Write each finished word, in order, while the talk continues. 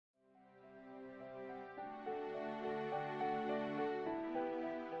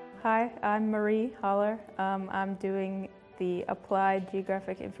Hi, I'm Marie Holler. I'm doing the Applied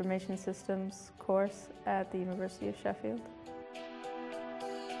Geographic Information Systems course at the University of Sheffield.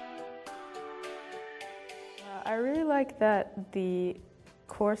 I really like that the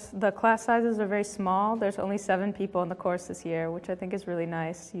class sizes are very small. There's only 7 people in the course this year, which I think is really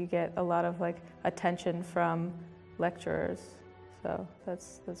nice. You get a lot of attention from lecturers, so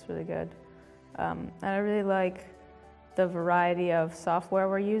that's really good. And I really like the variety of software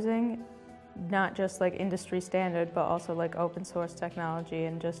we're using, not just industry standard, but also open source technology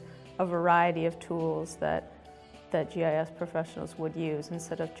and just a variety of tools that GIS professionals would use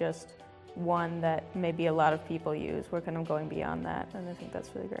instead of just one that maybe a lot of people use. We're kind of going beyond that, and I think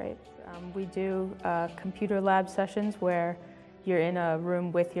that's really great. We do computer lab sessions where you're in a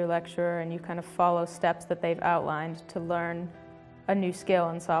room with your lecturer and you kind of follow steps that they've outlined to learn a new skill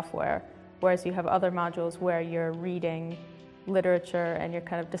in software. Whereas you have other modules where you're reading literature and you're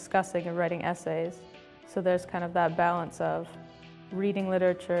kind of discussing and writing essays. So there's kind of that balance of reading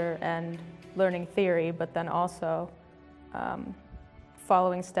literature and learning theory, but then also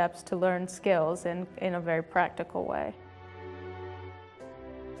following steps to learn skills in a very practical way.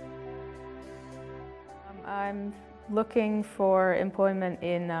 I'm looking for employment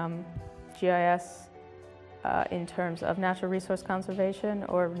in GIS in terms of natural resource conservation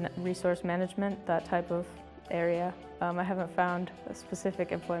or resource management, that type of area. I haven't found a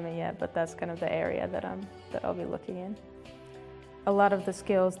specific employment yet, but that's kind of the area that I'll be looking in. A lot of the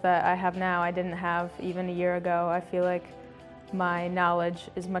skills that I have now I didn't have even a year ago. I feel like my knowledge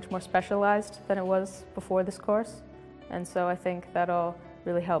is much more specialized than it was before this course, and so I think that'll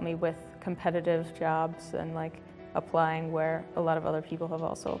really help me with competitive jobs and applying where a lot of other people have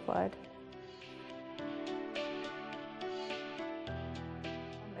also applied.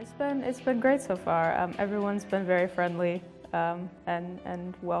 It's been great so far. Everyone's been very friendly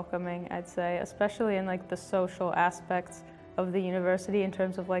and welcoming, I'd say, especially in the social aspects of the university in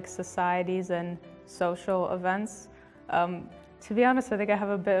terms of societies and social events. To be honest, I think I have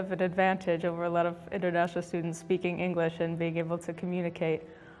a bit of an advantage over a lot of international students speaking English and being able to communicate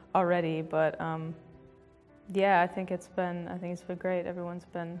already. But yeah, I think it's been great. Everyone's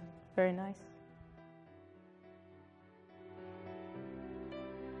been very nice.